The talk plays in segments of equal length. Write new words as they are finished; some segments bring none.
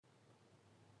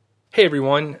Hey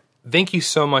everyone, thank you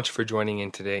so much for joining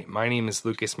in today. My name is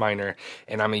Lucas Miner,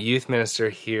 and I'm a youth minister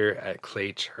here at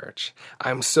Clay Church.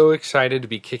 I'm so excited to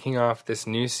be kicking off this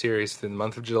new series for the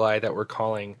month of July that we're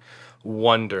calling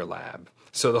Wonder Lab.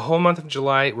 So the whole month of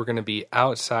July, we're going to be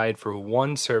outside for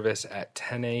one service at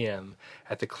 10 a.m.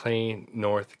 at the Clay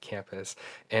North campus,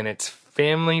 and it's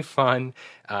family fun.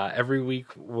 Every week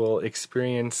we'll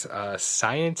experience a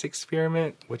science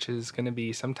experiment, which is going to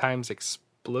be sometimes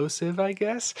explosive, I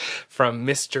guess, from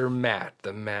Mr. Matt,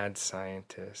 the mad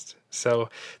scientist. So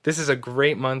this is a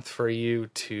great month for you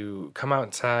to come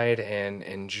outside and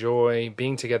enjoy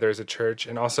being together as a church,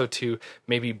 and also to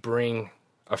maybe bring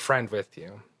a friend with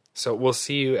you. So we'll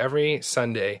see you every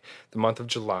Sunday, the month of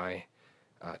July,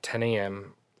 10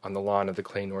 a.m. on the lawn of the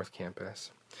Clay North campus.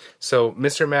 So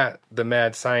Mr. Matt, the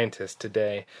mad scientist,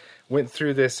 today went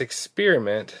through this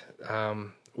experiment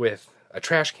with a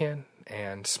trash can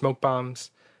and smoke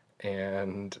bombs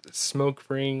and smoke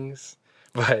rings,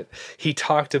 but he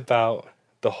talked about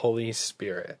the Holy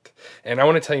Spirit. And I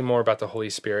want to tell you more about the Holy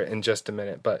Spirit in just a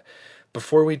minute, but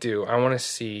before we do, I want to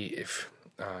see if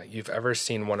you've ever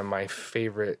seen one of my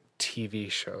favorite TV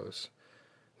shows.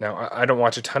 Now, I don't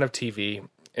watch a ton of TV,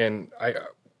 and I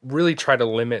really try to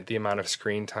limit the amount of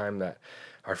screen time that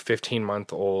our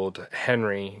 15-month-old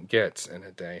Henry gets in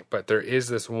a day. But there is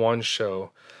this one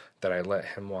show that I let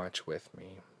him watch with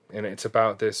me. And it's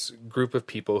about this group of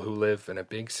people who live in a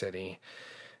big city,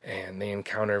 and they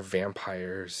encounter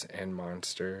vampires and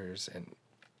monsters. And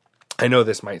I know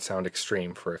this might sound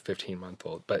extreme for a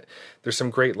 15-month-old, but there's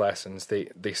some great lessons.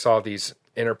 They solve these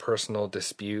interpersonal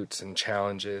disputes and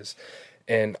challenges,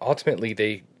 and ultimately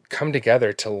they come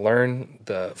together to learn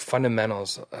the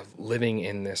fundamentals of living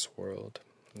in this world.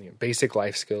 Basic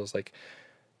life skills like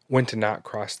when to not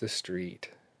cross the street,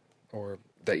 or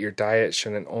that your diet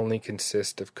shouldn't only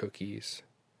consist of cookies.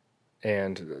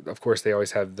 And of course they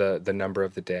always have the number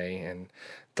of the day and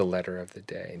the letter of the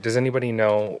day. Does anybody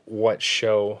know what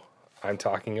show I'm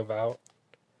talking about?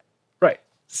 Right,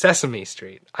 Sesame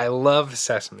Street. I love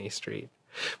Sesame Street.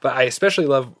 But I especially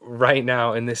love right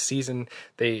now in this season,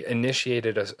 they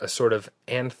initiated a sort of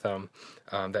anthem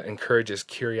that encourages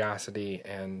curiosity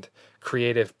and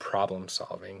creative problem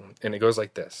solving. And it goes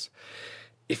like this.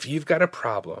 If you've got a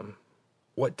problem,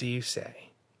 what do you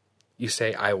say? You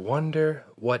say, I wonder,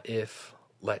 what if,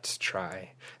 let's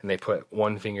try. And they put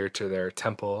one finger to their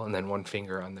temple and then one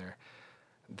finger on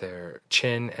their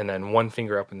chin and then one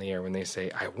finger up in the air when they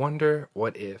say, I wonder,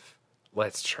 what if,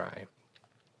 let's try.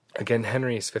 Again,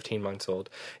 Henry is 15 months old,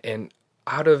 and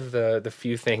out of the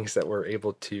few things that we're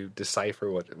able to decipher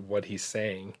what he's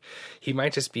saying, he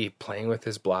might just be playing with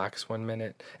his blocks one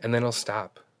minute, and then he'll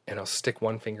stop, and he'll stick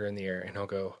one finger in the air, and he'll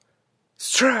go,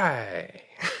 try!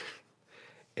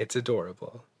 It's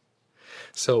adorable.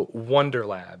 So Wonder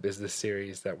Lab is the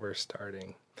series that we're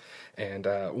starting, and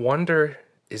wonder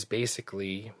is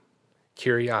basically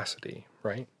curiosity,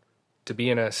 right? To be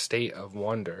in a state of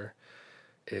wonder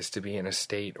is to be in a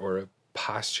state or a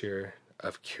posture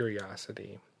of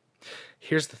curiosity.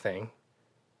 Here's the thing.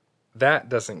 That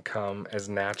doesn't come as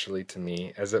naturally to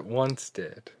me as it once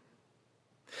did.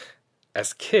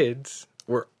 As kids,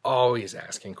 we're always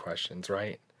asking questions,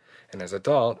 right? And as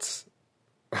adults,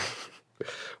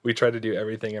 we try to do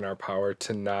everything in our power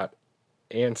to not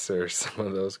answer some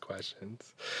of those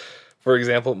questions. For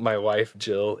example, my wife,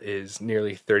 Jill, is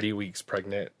nearly 30 weeks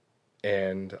pregnant,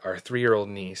 and our 3-year-old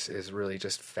niece is really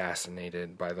just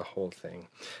fascinated by the whole thing.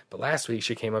 But last week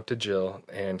she came up to Jill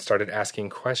and started asking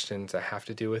questions that have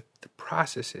to do with the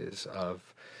processes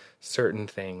of certain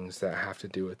things that have to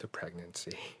do with the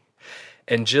pregnancy.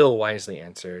 And Jill wisely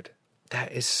answered,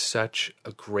 that is such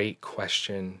a great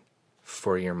question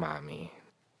for your mommy.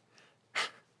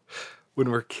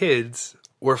 When we're kids,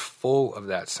 we're full of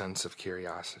that sense of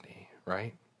curiosity,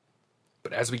 right?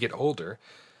 But as we get older,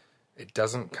 it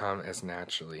doesn't come as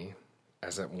naturally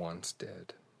as it once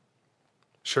did.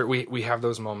 Sure, we have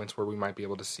those moments where we might be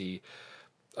able to see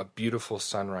a beautiful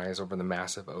sunrise over the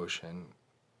massive ocean,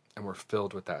 and we're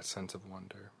filled with that sense of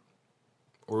wonder.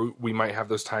 Or we might have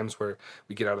those times where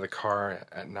we get out of the car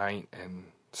at night and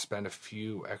spend a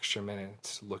few extra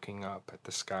minutes looking up at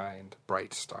the sky and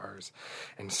bright stars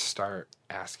and start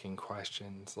asking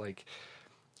questions like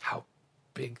how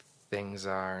big things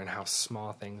are and how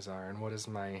small things are and what is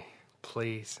my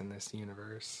place in this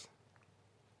universe.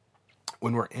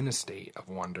 When we're in a state of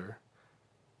wonder,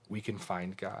 we can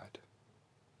find God.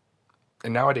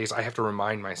 And nowadays I have to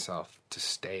remind myself to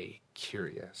stay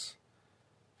curious.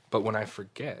 But when I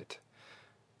forget,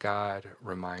 God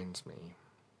reminds me.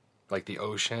 Like the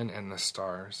ocean and the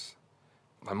stars,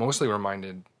 I'm mostly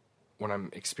reminded when I'm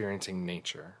experiencing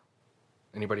nature.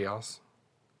 Anybody else?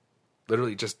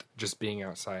 Literally just being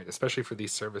outside, especially for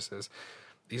these services.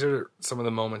 These are some of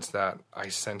the moments that I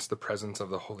sense the presence of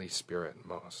the Holy Spirit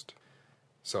most.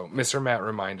 So Mr. Matt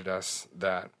reminded us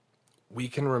that we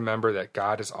can remember that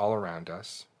God is all around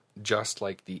us, just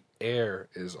like the air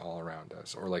is all around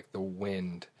us, or like the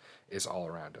wind is all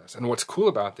around us. And what's cool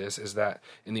about this is that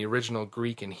in the original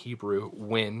Greek and Hebrew,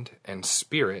 wind and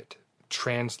spirit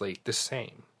translate the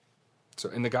same. So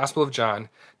in the Gospel of John,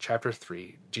 chapter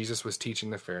 3, Jesus was teaching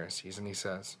the Pharisees, and he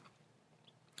says,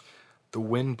 "The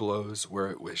wind blows where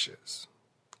it wishes,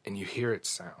 and you hear its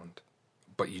sound,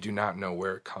 but you do not know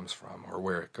where it comes from or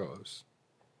where it goes.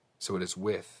 So it is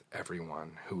with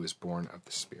everyone who is born of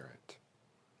the Spirit."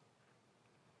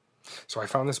 So I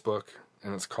found this book,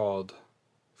 and it's called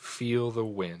Feel the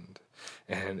Wind.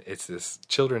 And it's this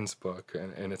children's book,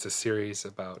 and it's a series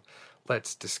about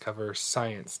let's discover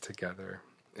science together.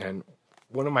 And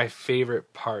one of my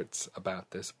favorite parts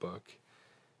about this book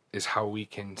is how we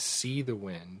can see the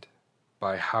wind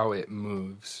by how it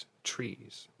moves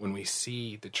trees. When we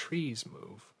see the trees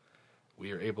move,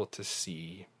 we are able to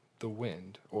see the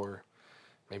wind, or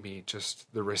maybe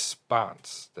just the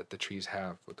response that the trees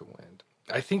have with the wind.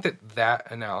 I think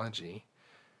that analogy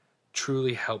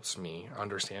truly helps me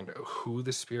understand who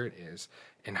the Spirit is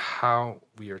and how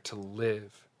we are to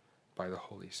live by the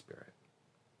Holy Spirit.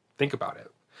 Think about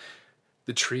it.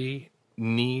 The tree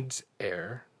needs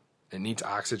air, it needs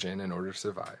oxygen in order to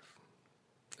survive.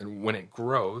 And when it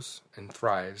grows and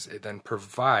thrives, it then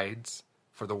provides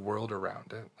for the world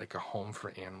around it, like a home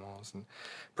for animals, and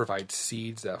provides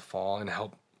seeds that fall and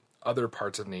help other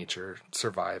parts of nature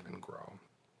survive and grow.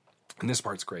 And this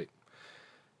part's great.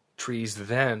 Trees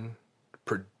then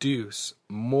produce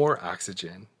more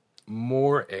oxygen,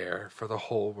 more air for the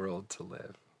whole world to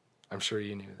live. I'm sure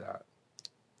you knew that.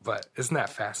 But isn't that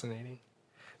fascinating?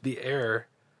 The air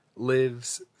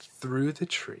lives through the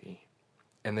tree,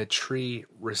 and the tree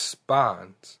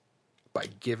responds by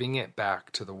giving it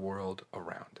back to the world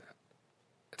around it.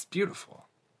 It's beautiful.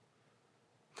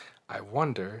 I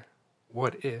wonder,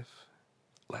 what if,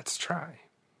 let's try.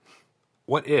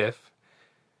 What if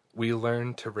we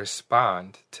learn to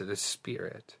respond to the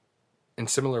Spirit in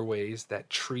similar ways that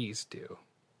trees do?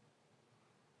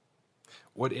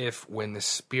 What if when the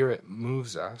Spirit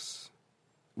moves us,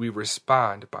 we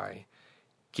respond by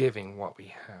giving what we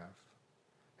have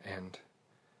and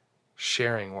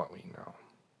sharing what we know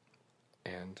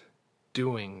and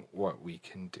doing what we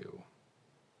can do?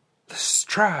 Let's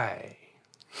try,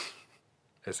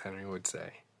 as Henry would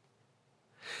say.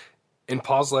 In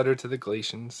Paul's letter to the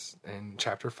Galatians, in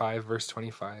chapter 5, verse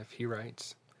 25, he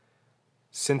writes,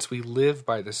 "Since we live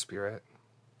by the Spirit,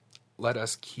 let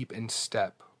us keep in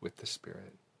step with the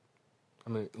Spirit."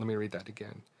 Let me read that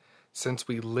again. "Since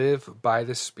we live by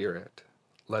the Spirit,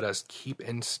 let us keep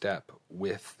in step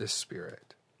with the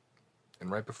Spirit."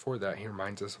 And right before that, he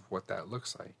reminds us of what that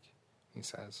looks like. He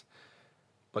says,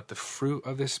 "But the fruit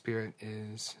of the Spirit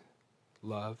is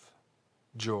love,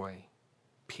 joy,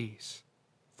 peace,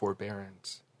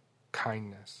 forbearance,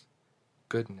 kindness,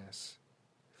 goodness,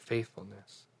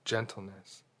 faithfulness,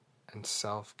 gentleness, and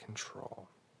self-control."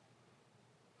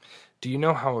 Do you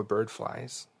know how a bird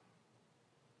flies?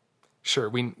 Sure,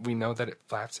 we know that it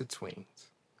flaps its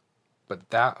wings, but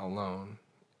that alone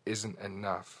isn't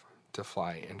enough to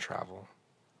fly and travel.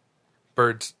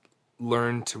 Birds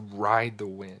learn to ride the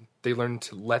wind. They learn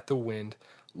to let the wind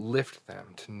lift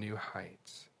them to new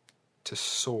heights, to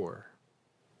soar.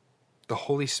 The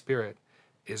Holy Spirit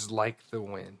is like the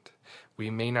wind. We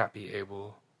may not be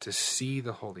able to see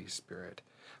the Holy Spirit,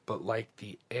 but like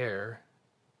the air,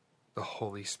 the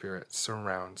Holy Spirit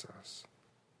surrounds us.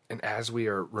 And as we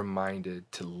are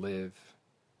reminded to live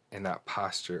in that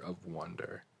posture of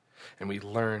wonder, and we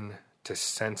learn to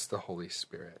sense the Holy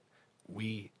Spirit,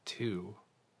 we too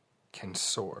can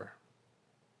soar.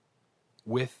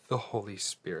 With the Holy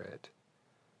Spirit,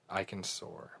 I can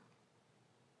soar.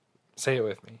 Say it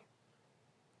with me.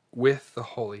 With the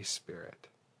Holy Spirit,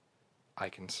 I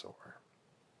can soar.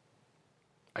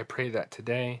 I pray that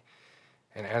today,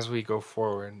 and as we go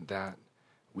forward, that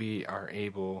we are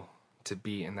able to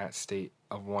be in that state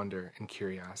of wonder and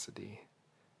curiosity,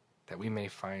 that we may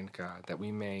find God, that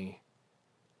we may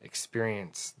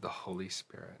experience the Holy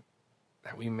Spirit,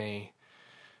 that we may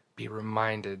be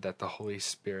reminded that the Holy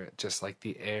Spirit, just like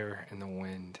the air and the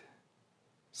wind,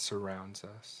 surrounds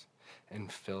us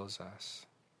and fills us.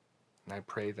 And I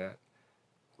pray that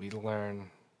we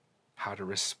learn how to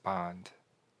respond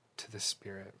to the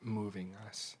Spirit moving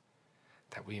us,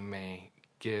 that we may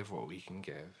give what we can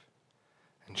give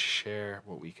and share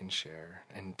what we can share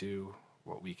and do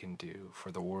what we can do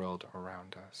for the world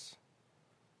around us.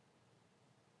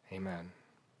 Amen.